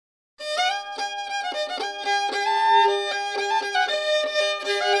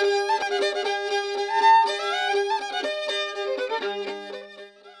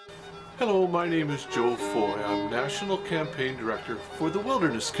my name is Joe Foy. I'm National Campaign Director for the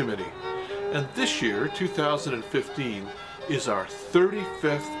Wilderness Committee. And this year, 2015, is our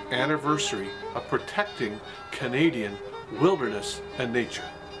 35th anniversary of protecting Canadian wilderness and nature.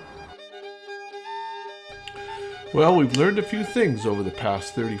 Well, we've learned a few things over the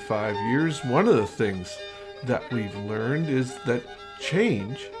past 35 years. One of the things that we've learned is that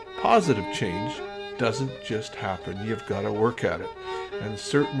change, positive change, doesn't just happen. You've got to work at it. And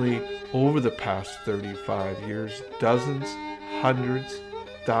certainly over the past 35 years, dozens, hundreds,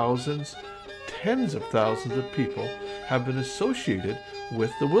 thousands, tens of thousands of people have been associated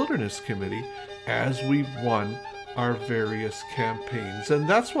with the Wilderness Committee as we've won our various campaigns. And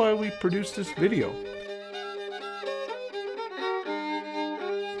that's why we produced this video.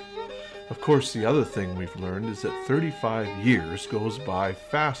 Of course, the other thing we've learned is that 35 years goes by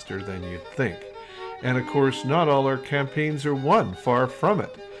faster than you'd think. And of course, not all our campaigns are won, far from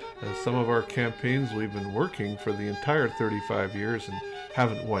it. Some of our campaigns we've been working for the entire 35 years and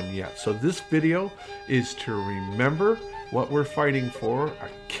haven't won yet. So this video is to remember what we're fighting for, a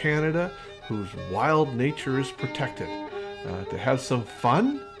Canada whose wild nature is protected, to have some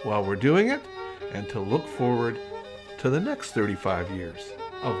fun while we're doing it, and to look forward to the next 35 years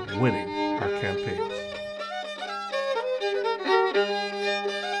of winning our campaigns.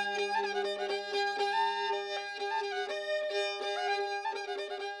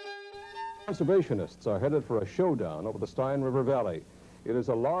 Conservationists are headed for a showdown over the Stein River Valley. It is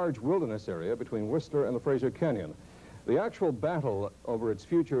a large wilderness area between Whistler and the Fraser Canyon. The actual battle over its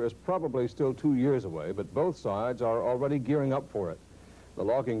future is probably still 2 years away, but both sides are already gearing up for it. The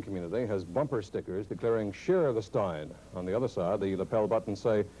logging community has bumper stickers declaring share the Stein. On the other side, the lapel buttons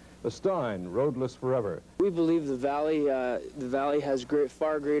say, the Stein, roadless forever. We believe the valley has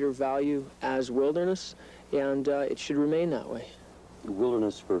far greater value as wilderness, and it should remain that way.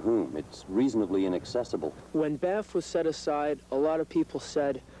 Wilderness for whom? It's reasonably inaccessible. When Banff was set aside, a lot of people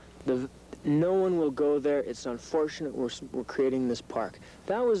said, no one will go there, it's unfortunate we're creating this park.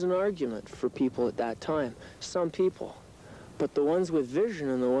 That was an argument for people at that time, some people. But the ones with vision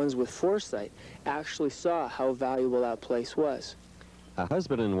and the ones with foresight actually saw how valuable that place was. A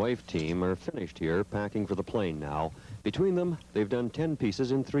husband and wife team are finished here, packing for the plane now. Between them, they've done 10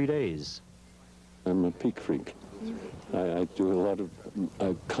 pieces in 3 days. I'm a peak freak. I do a lot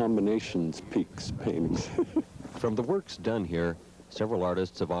of combinations, peaks, paintings. From the works done here, several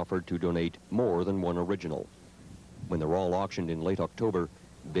artists have offered to donate more than one original. When they're all auctioned in late October,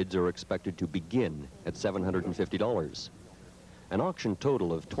 bids are expected to begin at $750. An auction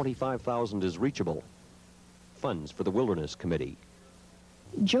total of $25,000 is reachable. Funds for the Wilderness Committee.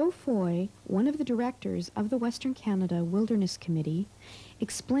 Joe Foy, one of the directors of the Western Canada Wilderness Committee,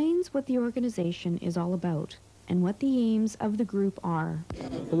 explains what the organization is all about and what the aims of the group are.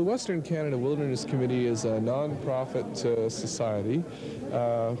 Well, the Western Canada Wilderness Committee is a non-profit society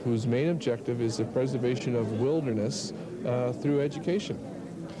whose main objective is the preservation of wilderness through education.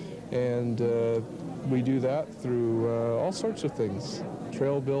 And we do that through all sorts of things,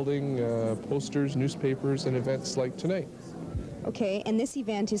 trail building, posters, newspapers, and events like tonight. Okay, and this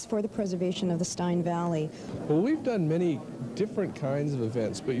event is for the preservation of the Stein Valley. Well, we've done many different kinds of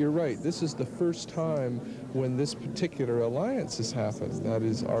events, but you're right, this is the first time when this particular alliance has happened. That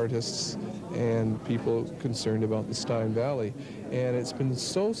is artists and people concerned about the Stein Valley. And it's been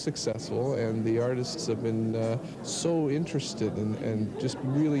so successful, and the artists have been so interested and just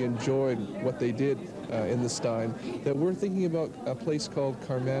really enjoyed what they did in the Stein, that we're thinking about a place called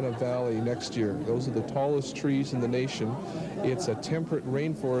Carmanah Valley next year. Those are the tallest trees in the nation. It's a temperate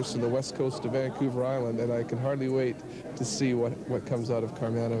rainforest in the west coast of Vancouver Island, and I can hardly wait to see what comes out of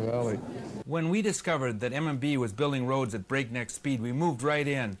Carmanah Valley. When we discovered that MMB was building roads at breakneck speed, we moved right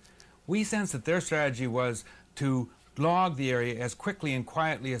in. We sensed that their strategy was to log the area as quickly and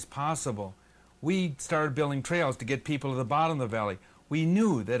quietly as possible. We started building trails to get people to the bottom of the valley. We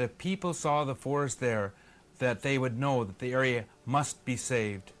knew that if people saw the forest there, that they would know that the area must be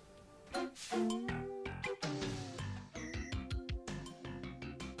saved.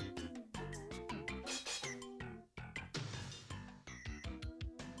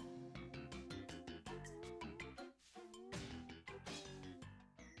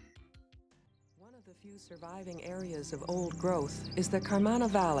 One of the few surviving areas of old growth is the Carmanah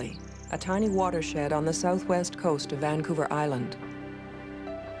Valley, a tiny watershed on the southwest coast of Vancouver Island.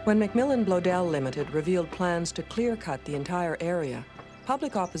 When Macmillan Bloedel Limited revealed plans to clear-cut the entire area,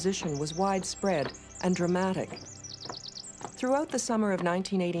 public opposition was widespread and dramatic. Throughout the summer of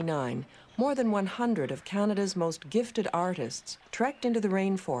 1989, more than 100 of Canada's most gifted artists trekked into the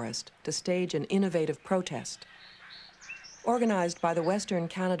rainforest to stage an innovative protest. Organized by the Western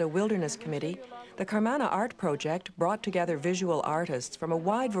Canada Wilderness Committee, the Carmanah Art Project brought together visual artists from a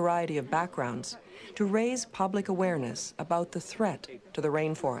wide variety of backgrounds to raise public awareness about the threat to the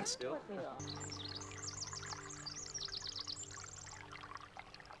rainforest.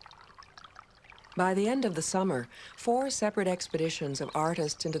 By the end of the summer, 4 separate expeditions of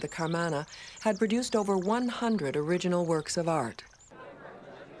artists into the Carmanah had produced over 100 original works of art.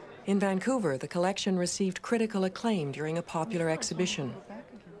 In Vancouver, the collection received critical acclaim during a popular exhibition.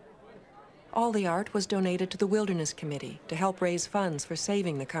 All the art was donated to the Wilderness Committee to help raise funds for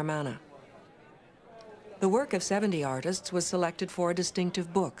saving the Carmanah. The work of 70 artists was selected for a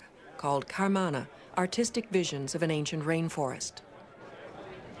distinctive book called Carmanah: Artistic Visions of an Ancient Rainforest.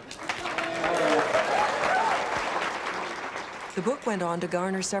 The book went on to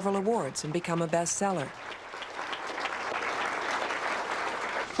garner several awards and become a bestseller.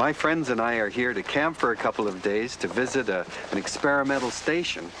 My friends and I are here to camp for a couple of days to visit an experimental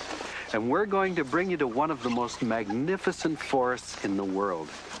station. And we're going to bring you to one of the most magnificent forests in the world,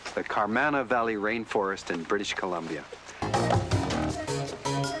 the Carmanah Valley Rainforest in British Columbia.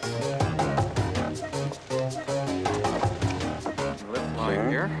 Lift line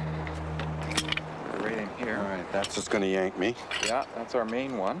here. Right in here. All right, that's just going to yank me. Yeah, that's our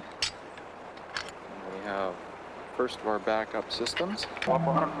main one. And we have first of our backup systems. Swap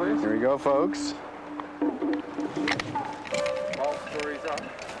on, please. Here we go, folks. All stories up.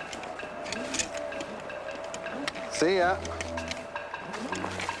 See ya.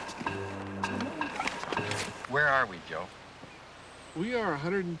 Where are we, Joe? We are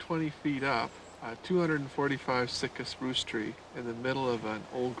 120 feet up, 245 Sitka spruce tree in the middle of an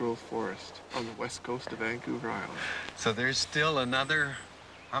old-growth forest on the west coast of Vancouver Island. So there's still another,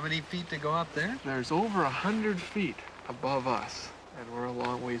 how many feet to go up there? There's over 100 feet above us, and we're a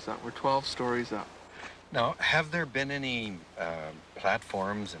long ways up. We're 12 stories up. Now, have there been any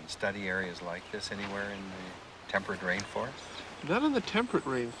platforms and study areas like this anywhere in the temperate rainforest? None in the temperate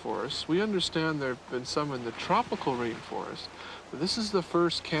rainforest. We understand there have been some in the tropical rainforest, but this is the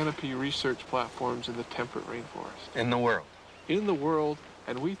first canopy research platforms in the temperate rainforest. In the world? In the world,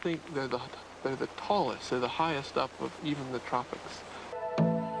 and we think they're the tallest, they're the highest up of even the tropics.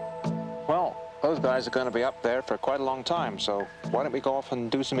 Well, those guys are going to be up there for quite a long time, so why don't we go off and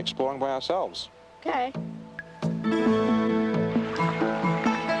do some exploring by ourselves? Okay.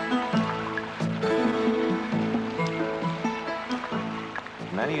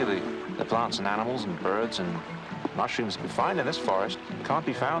 Many of the plants and animals and birds and mushrooms we find in this forest can't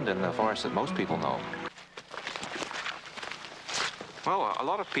be found in the forest that most people know. Well, a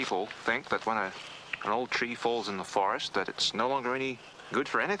lot of people think that when an old tree falls in the forest that it's no longer any good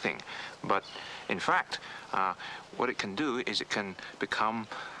for anything. But in fact, what it can do is it can become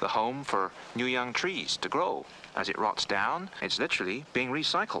the home for new young trees to grow. As it rots down, it's literally being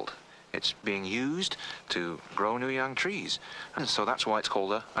recycled. It's being used to grow new young trees. And so that's why it's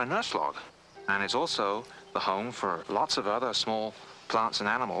called a nurse log. And it's also the home for lots of other small plants and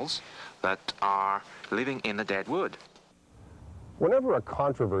animals that are living in the dead wood. Whenever a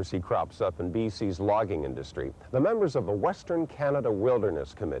controversy crops up in BC's logging industry, the members of the Western Canada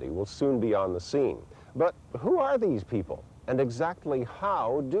Wilderness Committee will soon be on the scene. But who are these people, and exactly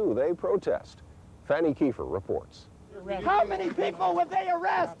how do they protest? Fanny Kiefer reports. How many people would they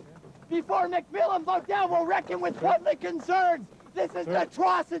arrest before McMillan Bloedel will reckon with public concerns? This is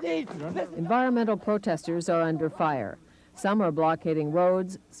atrocities. Environmental protesters are under fire. Some are blockading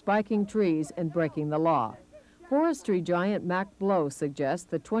roads, spiking trees, and breaking the law. Forestry giant Mac Blow suggests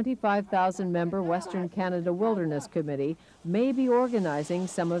the 25,000-member Western Canada Wilderness Committee may be organizing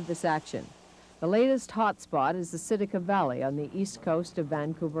some of this action. The latest hotspot is the Sitka Valley on the east coast of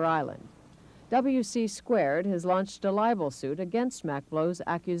Vancouver Island. WC Squared has launched a libel suit against Mac Blow's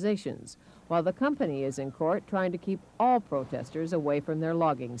accusations, while the company is in court trying to keep all protesters away from their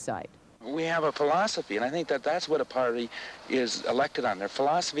logging site. We have a philosophy, and I think that that's what a party is elected on, their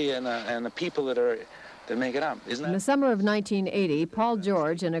philosophy and the people that make it up, isn't it? In the summer of 1980, Paul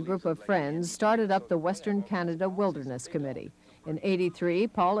George and a group of friends started up the Western Canada Wilderness Committee. In '83,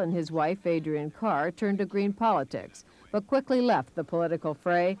 Paul and his wife, Adrienne Carr, turned to green politics, but quickly left the political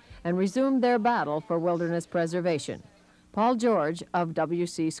fray and resumed their battle for wilderness preservation. Paul George of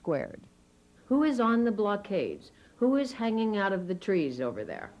WC Squared. Who is on the blockades? Who is hanging out of the trees over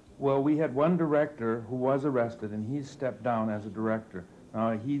there? Well, we had one director who was arrested, and he's stepped down as a director.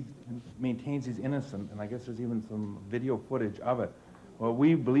 He maintains he's innocent, and I guess there's even some video footage of it. Well,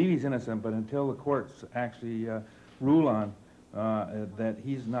 we believe he's innocent, but until the courts actually rule on that,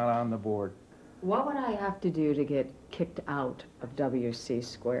 he's not on the board. What would I have to do to get kicked out of WC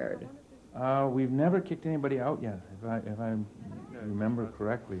Squared? We've never kicked anybody out yet, if I remember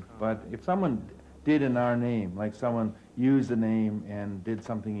correctly. But if someone did in our name, like someone used the name and did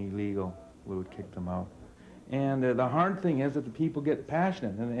something illegal, we would kick them out. And the hard thing is that the people get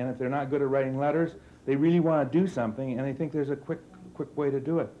passionate, and if they're not good at writing letters, they really want to do something, and they think there's a quick way to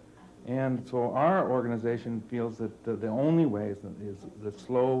do it. And so our organization feels that the only way is the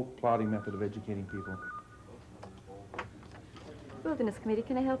slow, plodding method of educating people. Wilderness Committee,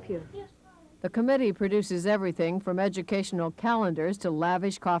 can I help you? Yes. The committee produces everything from educational calendars to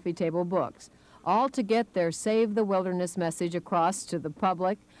lavish coffee table books, all to get their Save the Wilderness message across to the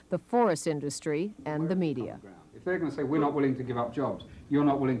public, the forest industry, and the media. If they're going to say, we're not willing to give up jobs, you're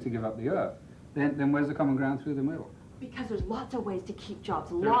not willing to give up the earth, then where's the common ground through the middle? Because there's lots of ways to keep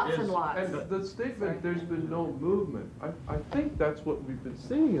jobs, lots and lots. And the statement, there's been no movement, I think that's what we've been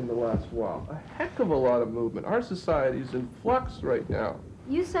seeing in the last while. A heck of a lot of movement. Our society's in flux right now.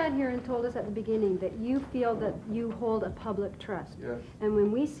 You sat here and told us at the beginning that you feel that you hold a public trust. Yes. And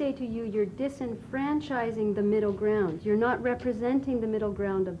when we say to you, you're disenfranchising the middle ground, you're not representing the middle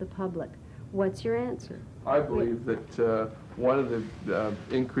ground of the public, what's your answer? I believe that one of the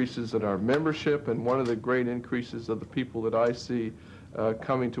increases in our membership and one of the great increases of the people that I see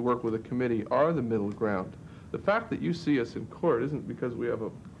coming to work with the committee are the middle ground. The fact that you see us in court isn't because we have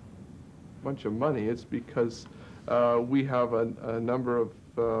a bunch of money, it's because we have a number of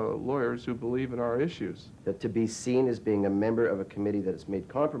lawyers who believe in our issues. That to be seen as being a member of a committee that has made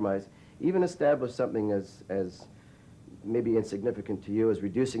compromise, even establish something as maybe insignificant to you as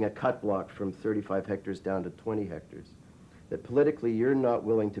reducing a cut block from 35 hectares down to 20 hectares. That politically you're not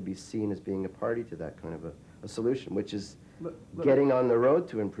willing to be seen as being a party to that kind of a solution, which is getting on the road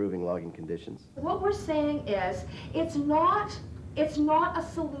to improving logging conditions. What we're saying is it's not a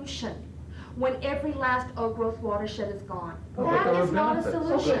solution when every last old-growth watershed is gone. That is not a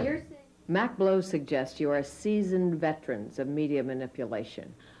solution. Mac Blow suggests you are seasoned veterans of media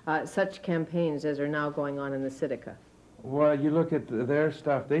manipulation, such campaigns as are now going on in the Sitka. Well, you look at their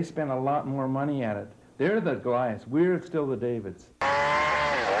stuff, they spend a lot more money at it. They're the Goliaths, we're still the Davids.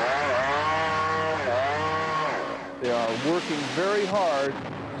 They are working very hard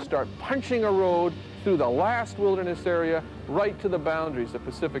to start punching a road through the last wilderness area right to the boundaries of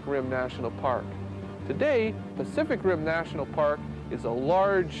Pacific Rim National Park. Today, Pacific Rim National Park is a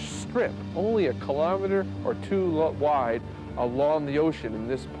large strip, only 1 kilometer or 2 wide, along the ocean in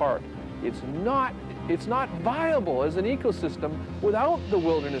this park. It's not viable as an ecosystem without the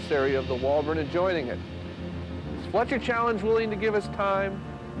wilderness area of the Walburn adjoining it. Is Fletcher Challenge willing to give us time?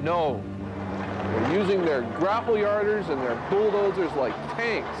 No. They're using their grapple yarders and their bulldozers like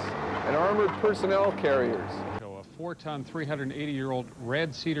tanks and armored personnel carriers. A 4-ton, 380-year-old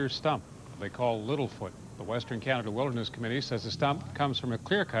red cedar stump they call Littlefoot. The Western Canada Wilderness Committee says the stump comes from a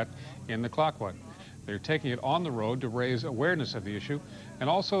clear cut in the Clayoquot. They're taking it on the road to raise awareness of the issue and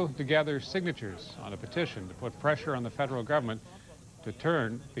also to gather signatures on a petition to put pressure on the federal government to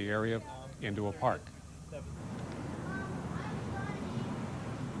turn the area into a park.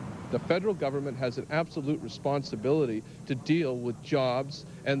 The federal government has an absolute responsibility to deal with jobs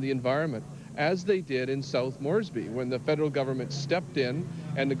and the environment, as they did in South Moresby, when the federal government stepped in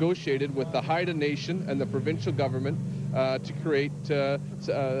and negotiated with the Haida Nation and the provincial government to create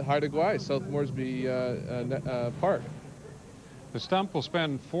Haida Gwaii, South Moresby Park. The stump will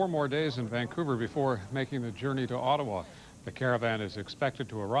spend 4 more days in Vancouver before making the journey to Ottawa. The caravan is expected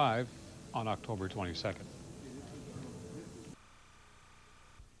to arrive on October 22nd.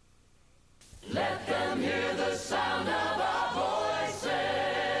 Let them hear the sound of our voices.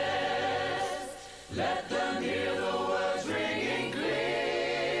 Let them hear the words ringing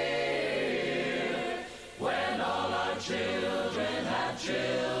clear. When all our children have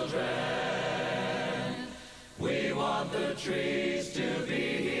children, we want the trees to be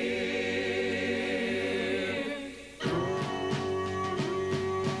here.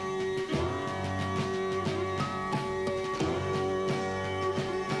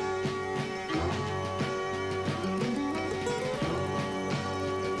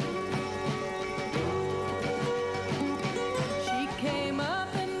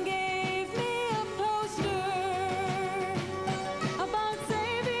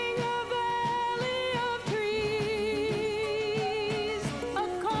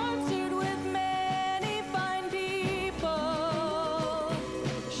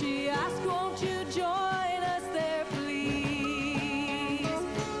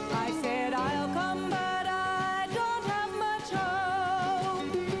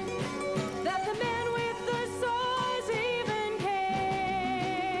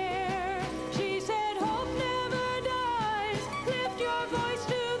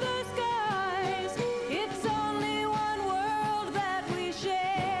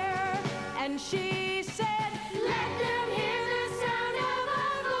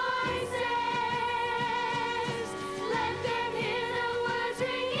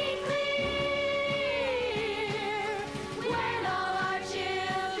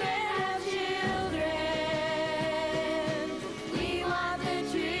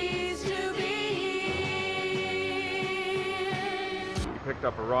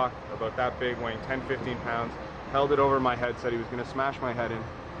 picked up a rock about that big, weighing 10, 15 pounds, held it over my head, said he was going to smash my head in.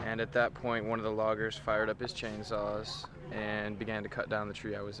 And at that point, one of the loggers fired up his chainsaws and began to cut down the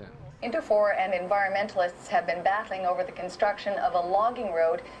tree I was in. Interfor and environmentalists have been battling over the construction of a logging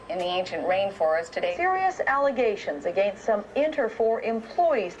road in the ancient rainforest today. Serious allegations against some Interfor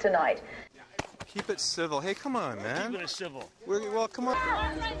employees tonight. Keep it civil. Hey, come on, man. Keep it civil. Well, come on.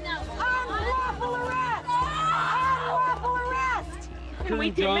 Unlawful arrest! Unlawful arrest! And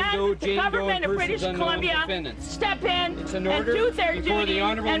we demand that the government of British Columbia step in and do their duty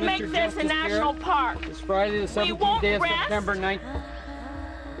and make this a national park. It's Friday the 17th day of September 19th.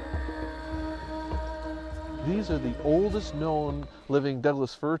 These are the oldest known living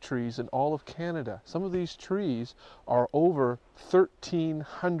Douglas fir trees in all of Canada. Some of these trees are over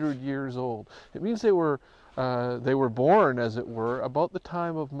 1,300 years old. It means they were born, as it were, about the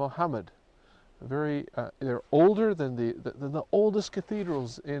time of Muhammad. They're older than the oldest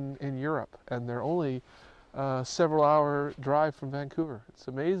cathedrals in Europe, and they're only several hour drive from Vancouver. It's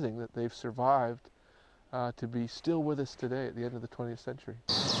amazing that they've survived to be still with us today at the end of the 20th century.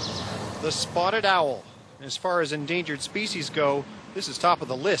 The spotted owl. As far as endangered species go, this is top of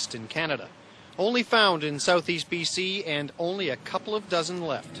the list in Canada. Only found in southeast BC and only a couple of dozen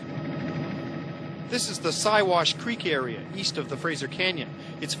left. This is the Siwash Creek area east of the Fraser Canyon.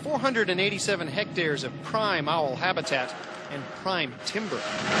 It's 487 hectares of prime owl habitat and prime timber.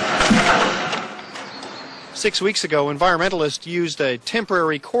 6 weeks ago, environmentalists used a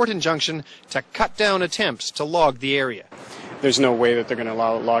temporary court injunction to cut down attempts to log the area. There's no way that they're going to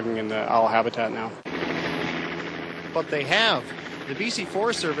allow logging in the owl habitat now. But they have. The BC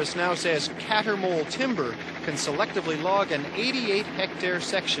Forest Service now says Cattermole timber can selectively log an 88-hectare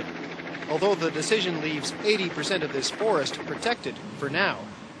section. Although the decision leaves 80% of this forest protected for now,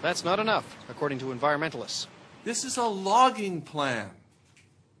 that's not enough, according to environmentalists. This is a logging plan.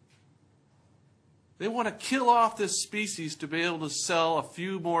 They want to kill off this species to be able to sell a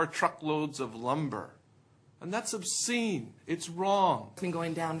few more truckloads of lumber. And that's obscene. It's wrong. It's been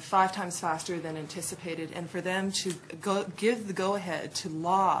going down 5 times faster than anticipated, and for them to give the go-ahead to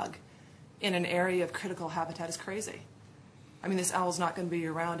log in an area of critical habitat is crazy. I mean, this owl's not going to be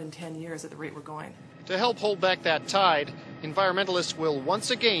around in 10 years at the rate we're going. To help hold back that tide, environmentalists will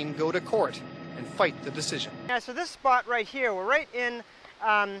once again go to court and fight the decision. Yeah, so this spot right here, we're right in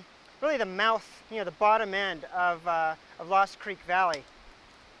really the mouth, the bottom end of Lost Creek Valley.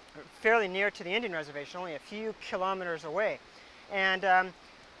 Fairly near to the Indian Reservation, only a few kilometers away. And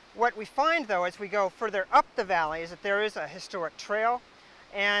what we find, though, as we go further up the valley is that there is a historic trail,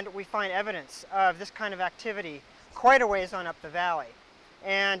 and we find evidence of this kind of activity quite a ways on up the valley.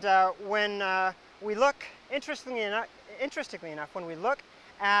 And when we look, interestingly enough, when we look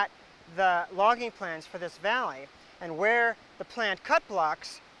at the logging plans for this valley and where the planned cut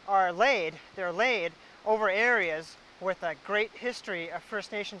blocks are laid, they're laid over areas with a great history of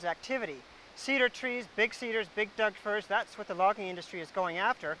First Nations activity. Cedar trees, big cedars, big Doug firs, that's what the logging industry is going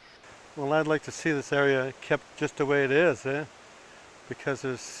after. Well, I'd like to see this area kept just the way it is, because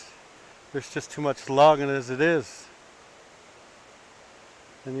there's just too much logging as it is.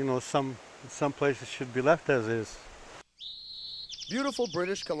 And some places should be left as is. Beautiful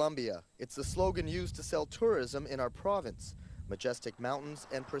British Columbia. It's the slogan used to sell tourism in our province. Majestic mountains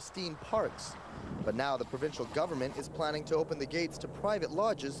and pristine parks. But now the provincial government is planning to open the gates to private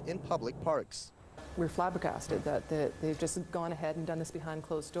lodges in public parks. We're flabbergasted that they've just gone ahead and done this behind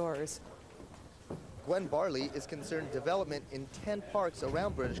closed doors. Gwen Barley is concerned development in 10 parks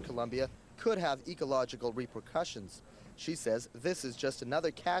around British Columbia could have ecological repercussions. She says this is just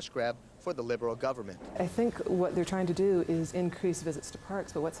another cash grab for the Liberal government. I think what they're trying to do is increase visits to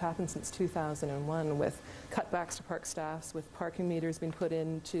parks, but what's happened since 2001 with cutbacks to park staffs, with parking meters being put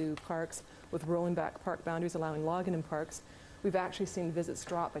into parks, with rolling back park boundaries, allowing logging in parks, we've actually seen visits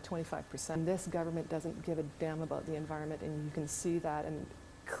drop by 25%. This government doesn't give a damn about the environment, and you can see that and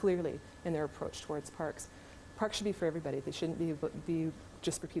clearly in their approach towards parks. Parks should be for everybody. They shouldn't be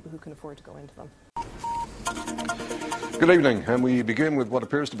just for people who can afford to go into them. Good evening, and we begin with what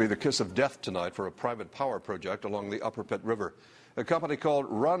appears to be the kiss of death tonight for a private power project along the Upper Pitt River. A company called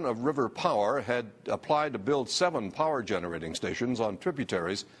Run of River Power had applied to build 7 power generating stations on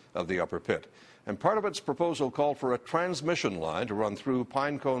tributaries of the Upper Pitt. And part of its proposal called for a transmission line to run through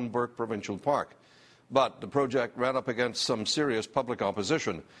Pinecone Burke Provincial Park. But the project ran up against some serious public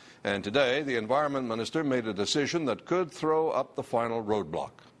opposition. And today, the Environment Minister made a decision that could throw up the final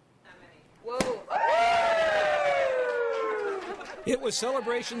roadblock. Whoa. It was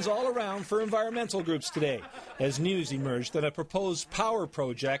celebrations all around for environmental groups today, as news emerged that a proposed power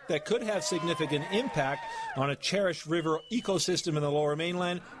project that could have significant impact on a cherished river ecosystem in the Lower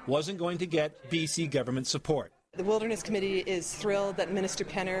Mainland wasn't going to get BC government support. The Wilderness Committee is thrilled that Minister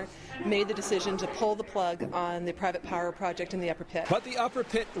Penner made the decision to pull the plug on the private power project in the Upper Pit. But the Upper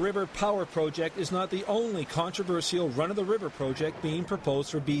Pit River Power Project is not the only controversial run-of-the-river project being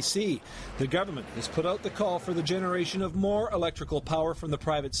proposed for BC. The government has put out the call for the generation of more electrical power from the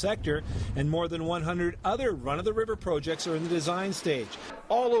private sector, and more than 100 other run-of-the-river projects are in the design stage.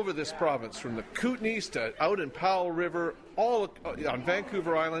 All over this province, from the Kootenays to out in Powell River, all on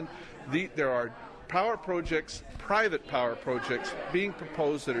Vancouver Island, there are power projects, private power projects being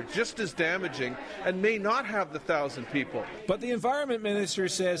proposed that are just as damaging and may not have the 1,000 people. But the Environment Minister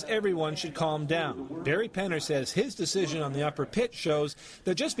says everyone should calm down. Barry Penner says his decision on the Upper Pit shows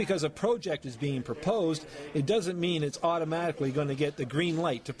that just because a project is being proposed, it doesn't mean it's automatically going to get the green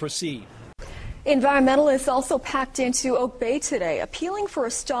light to proceed. Environmentalists also packed into Oak Bay today, appealing for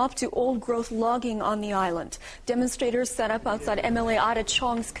a stop to old-growth logging on the island. Demonstrators set up outside MLA Ada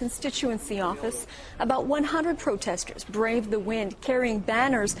Chong's constituency office. About 100 protesters braved the wind, carrying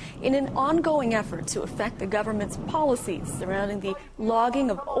banners in an ongoing effort to affect the government's policies surrounding the logging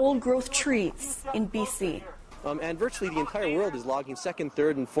of old-growth trees in BC. And virtually the entire world is logging second,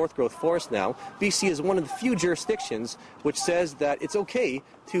 third, and fourth growth forests now. BC is one of the few jurisdictions which says that it's okay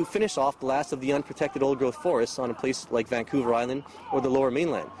to finish off the last of the unprotected old growth forests on a place like Vancouver Island or the Lower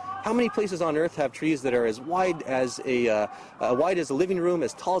Mainland. How many places on Earth have trees that are as wide as a living room,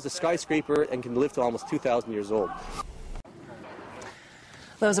 as tall as a skyscraper, and can live to almost 2,000 years old?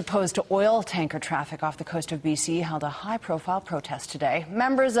 Those opposed to oil tanker traffic off the coast of BC held a high-profile protest today.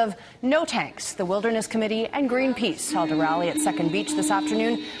 Members of No Tanks, the Wilderness Committee, and Greenpeace held a rally at Second Beach this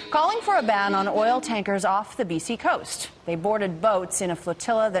afternoon, calling for a ban on oil tankers off the BC coast. They boarded boats in a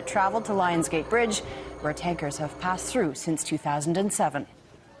flotilla that traveled to Lionsgate Bridge, where tankers have passed through since 2007.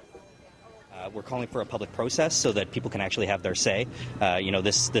 We're calling for a public process so that people can actually have their say.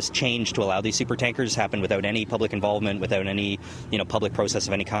 This change to allow these super tankers happened without any public involvement, without any, public process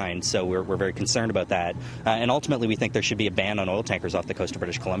of any kind. So we're very concerned about that. And ultimately, we think there should be a ban on oil tankers off the coast of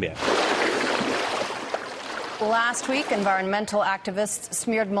British Columbia. Last week, environmental activists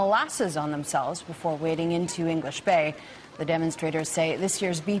smeared molasses on themselves before wading into English Bay. The demonstrators say this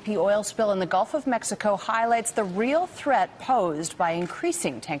year's BP oil spill in the Gulf of Mexico highlights the real threat posed by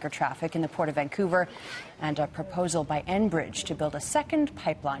increasing tanker traffic in the Port of Vancouver and a proposal by Enbridge to build a second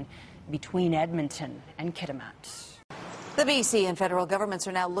pipeline between Edmonton and Kitimat. The BC and federal governments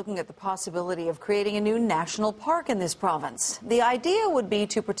are now looking at the possibility of creating a new national park in this province. The idea would be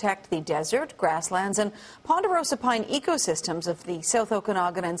to protect the desert, grasslands and ponderosa pine ecosystems of the South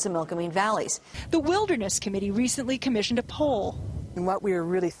Okanagan and Similkameen valleys. The Wilderness Committee recently commissioned a poll. And what we were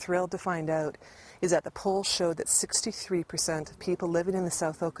really thrilled to find out is that the poll showed that 63% of people living in the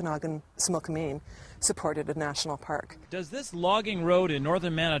South Okanagan, Similkameen, supported a national park. Does this logging road in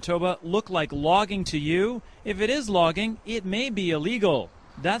northern Manitoba look like logging to you? If it is logging, it may be illegal.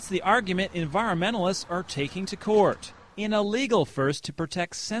 That's the argument environmentalists are taking to court. In a legal first to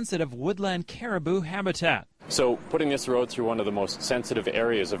protect sensitive woodland caribou habitat. So putting this road through one of the most sensitive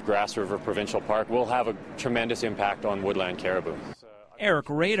areas of Grass River Provincial Park will have a tremendous impact on woodland caribou. Eric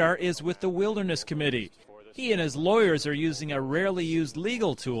Radar is with the Wilderness Committee. He and his lawyers are using a rarely used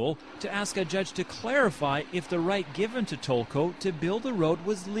legal tool to ask a judge to clarify if the right given to Tolko to build the road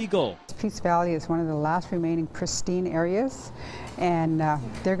was legal. Peace Valley is one of the last remaining pristine areas, and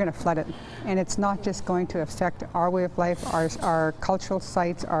they're going to flood it. And it's not just going to affect our way of life, our cultural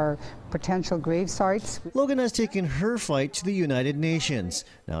sites, our potential grave sites. Logan has taken her fight to the United Nations.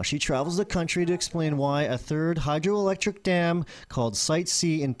 Now she travels the country to explain why a third hydroelectric dam called Site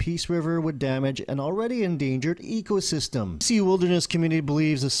C in Peace River would damage an already endangered ecosystem. BC Wilderness Committee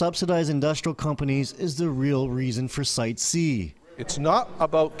believes the subsidized industrial companies is the real reason for Site C. It's not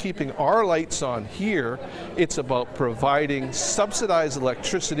about keeping our lights on here, it's about providing subsidized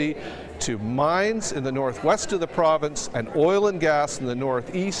electricity to mines in the northwest of the province and oil and gas in the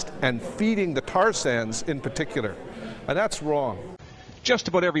northeast and feeding the tar sands in particular. And that's wrong. Just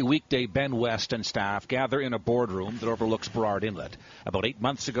about every weekday, Ben West and staff gather in a boardroom that overlooks Burrard Inlet. About 8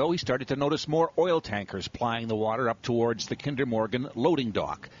 months ago, he started to notice more oil tankers plying the water up towards the Kinder Morgan loading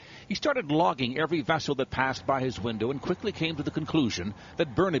dock. He started logging every vessel that passed by his window and quickly came to the conclusion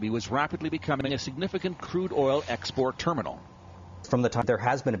that Burnaby was rapidly becoming a significant crude oil export terminal. From the time there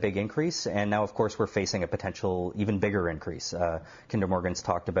has been a big increase, and now of course we're facing a potential even bigger increase. Kinder Morgan's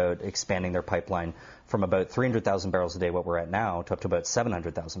talked about expanding their pipeline from about 300,000 barrels a day, what we're at now, to up to about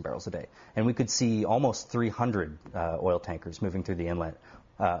 700,000 barrels a day. And we could see almost 300 oil tankers moving through the inlet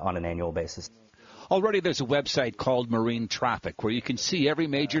on an annual basis. Already there's a website called Marine Traffic where you can see every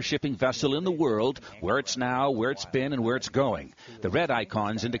major shipping vessel in the world, where it's now, where it's been, and where it's going. The red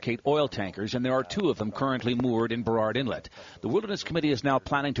icons indicate oil tankers, and there are 2 of them currently moored in Burrard Inlet. The Wilderness Committee is now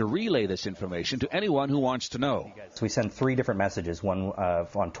planning to relay this information to anyone who wants to know. So we send 3 different messages, one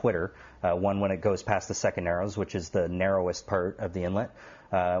on Twitter, one when it goes past the Second Narrows, which is the narrowest part of the inlet,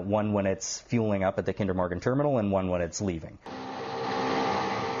 one when it's fueling up at the Kinder Morgan terminal, and one when it's leaving.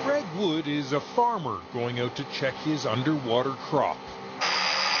 Greg Wood is a farmer going out to check his underwater crop.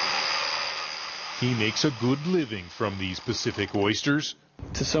 He makes a good living from these Pacific oysters.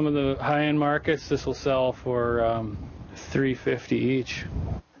 To some of the high-end markets, this will sell for $3.50 each.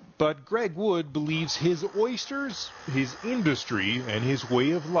 But Greg Wood believes his oysters, his industry, and his way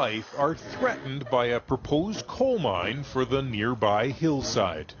of life are threatened by a proposed coal mine for the nearby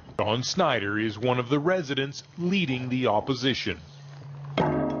hillside. Don Snyder is one of the residents leading the opposition.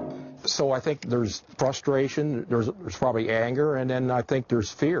 So I think there's frustration, there's probably anger, and then I think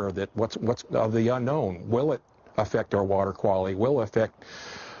there's fear that what's of the unknown. Will it affect our water quality? Will it affect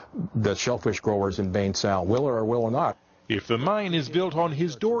the shellfish growers in Bain Sound? Will it or will it not? If the mine is built on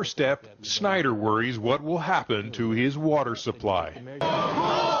his doorstep, Snyder worries what will happen to his water supply.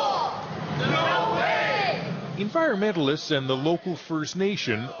 No way! Environmentalists and the local First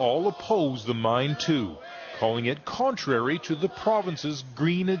Nation all oppose the mine too, calling it contrary to the province's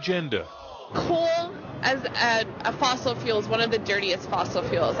green agenda. Coal as a fossil fuel is one of the dirtiest fossil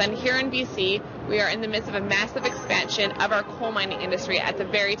fuels, and here in BC we are in the midst of a massive expansion of our coal mining industry at the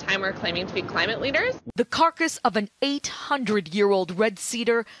very time we're claiming to be climate leaders. The carcass of an 800-year-old red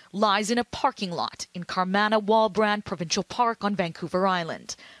cedar lies in a parking lot in Carmanah-Walbrand Provincial Park on Vancouver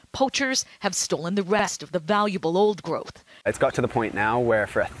Island. Poachers have stolen the rest of the valuable old growth. It's got to the point now where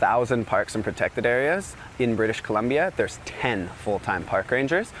for 1,000 parks and protected areas in British Columbia, there's 10 full-time park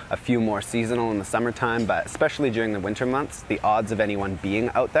rangers, a few more seasonal in the summertime, but especially during the winter months, the odds of anyone being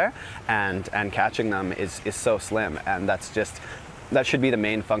out there and catching them is so slim, and that should be the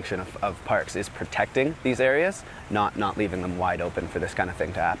main function of parks, is protecting these areas, not leaving them wide open for this kind of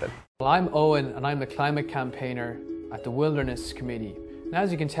thing to happen. Well, I'm Owen, and I'm the climate campaigner at the Wilderness Committee. And as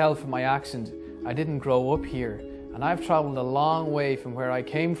you can tell from my accent, I didn't grow up here, and I've travelled a long way from where I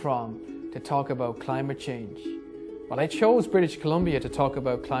came from to talk about climate change. But I chose British Columbia to talk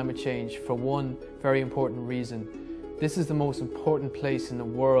about climate change for one very important reason. This is the most important place in the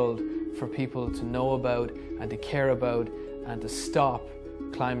world for people to know about and to care about and to stop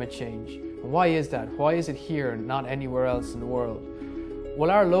climate change. And why is that? Why is it here and not anywhere else in the world?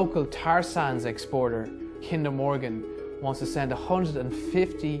 Well, our local tar sands exporter, Kinder Morgan, wants to send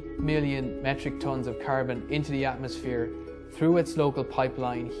 150 million metric tons of carbon into the atmosphere through its local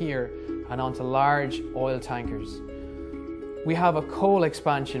pipeline here and onto large oil tankers. We have a coal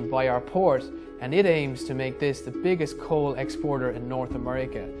expansion by our port, and it aims to make this the biggest coal exporter in North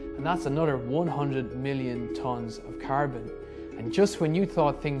America, and that's another 100 million tons of carbon. And just when you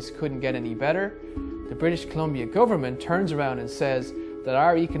thought things couldn't get any better, the British Columbia government turns around and says that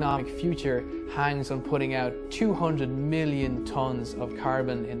our economic future hangs on putting out 200 million tons of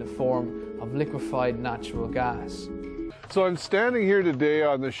carbon in the form of liquefied natural gas. So I'm standing here today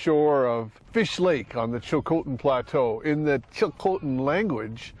on the shore of Fish Lake on the Chilcotin Plateau. In the Chilcotin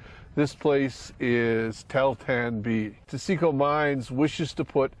language, this place is Tahltan-B. Taseko Mines wishes to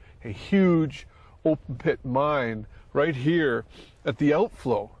put a huge open pit mine right here at the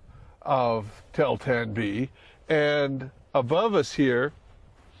outflow of Tahltan-B, and above us here,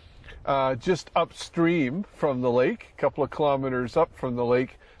 just upstream from the lake, a couple of kilometers up from the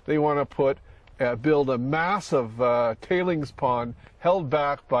lake, they want to build a massive tailings pond held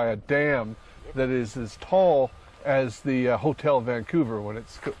back by a dam that is as tall as the Hotel Vancouver when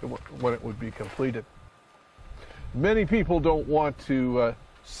it would be completed. Many people don't want to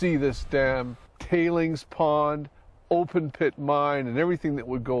see this dam, tailings pond, open pit mine, and everything that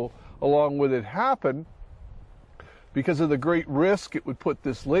would go along with it happen, because of the great risk it would put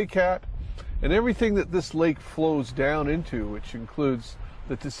this lake at, and everything that this lake flows down into, which includes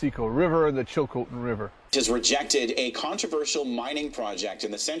the Taseko River and the Chilcotin River. Has rejected a controversial mining project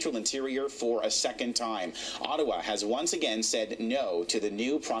in the central interior for a second time. Ottawa has once again said no to the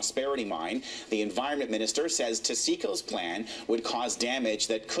new Prosperity mine. The Environment Minister says Taseko's plan would cause damage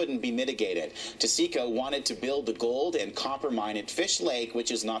that couldn't be mitigated. Taseko wanted to build the gold and copper mine at Fish Lake, which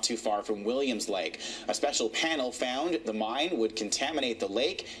is not too far from Williams Lake. A special panel found the mine would contaminate the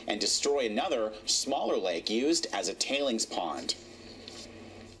lake and destroy another, smaller lake used as a tailings pond.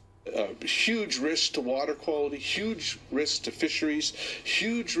 Huge risk to water quality, huge risk to fisheries,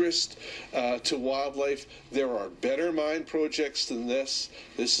 huge risk to wildlife. There are better mine projects than this.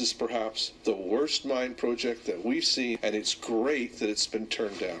 This is perhaps the worst mine project that we've seen, and it's great that it's been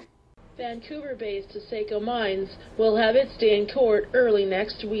turned down. Vancouver-based Taseko Mines will have its day in court early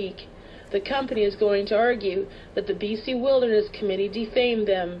next week. The company is going to argue that the BC Wilderness Committee defamed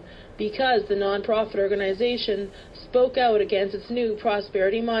them because the non-profit organization spoke out against its new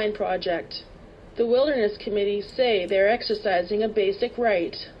Prosperity Mine project. The Wilderness Committee say they're exercising a basic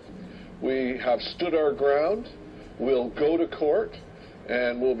right. We have stood our ground. We'll go to court,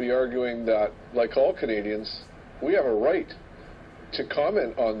 and we'll be arguing that, like all Canadians, we have a right to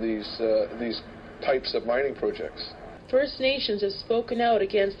comment on these types of mining projects. First Nations have spoken out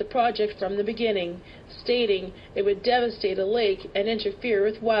against the project from the beginning, stating it would devastate a lake and interfere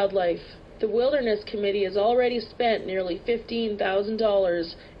with wildlife. The Wilderness Committee has already spent nearly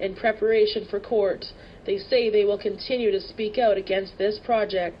 $15,000 in preparation for court. They say they will continue to speak out against this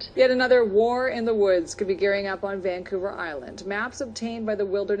project. Yet another war in the woods could be gearing up on Vancouver Island. Maps obtained by the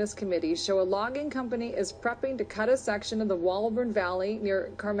Wilderness Committee show a logging company is prepping to cut a section of the Walburn Valley near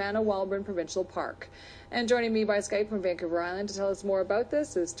Carmanah-Walburn Provincial Park. And joining me by Skype from Vancouver Island to tell us more about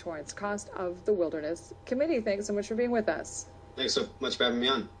this is Torrance Cost of the Wilderness Committee. Thanks so much for being with us. Thanks so much for having me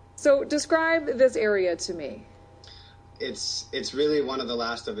on. So describe this area to me. It's really one of the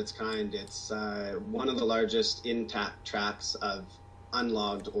last of its kind. It's one of the largest intact tracts of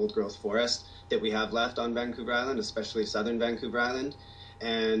unlogged old-growth forest that we have left on Vancouver Island, especially southern Vancouver Island.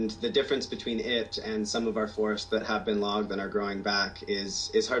 And the difference between it and some of our forests that have been logged and are growing back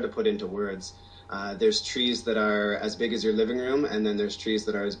is hard to put into words. There's trees that are as big as your living room, and then there's trees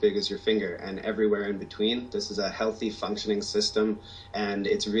that are as big as your finger, and everywhere in between. This is a healthy, functioning system, and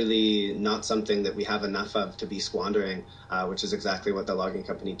it's really not something that we have enough of to be squandering, which is exactly what the logging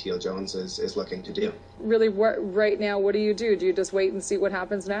company Teal Jones is looking to do. Really, right now, what do? Do you just wait and see what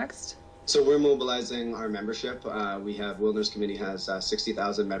happens next? So we're mobilizing our membership. Wilderness Committee has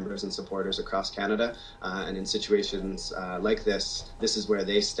 60,000 members and supporters across Canada, and in situations like this is where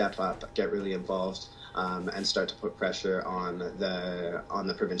they step up, get really involved, and start to put pressure on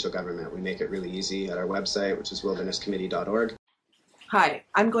the provincial government. We make it really easy at our website, which is wildernesscommittee.org. Hi,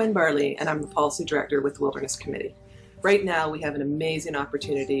 I'm Gwen Barley, and I'm the Policy Director with the Wilderness Committee. Right now, we have an amazing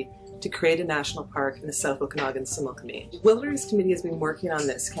opportunity to create a national park in the South Okanagan-Similkameen. The Wilderness Committee has been working on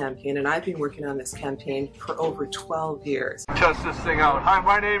this campaign, and I've been working on this campaign for over 12 years. Test this thing out. Hi,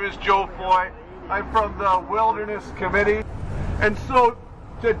 my name is Joe Foy. I'm from the Wilderness Committee. And so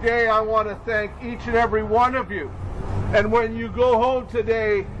today I want to thank each and every one of you. And when you go home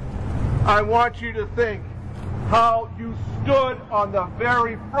today, I want you to think how you stood on the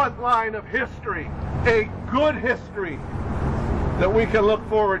very front line of history, a good history that we can look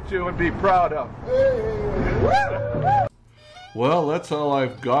forward to and be proud of. Well, that's all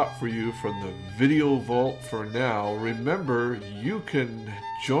I've got for you from the Video Vault for now. Remember, you can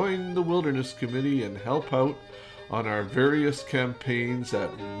join the Wilderness Committee and help out on our various campaigns at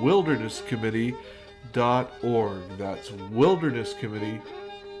wildernesscommittee.org. That's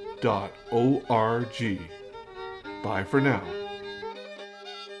wildernesscommittee.org. Bye for now.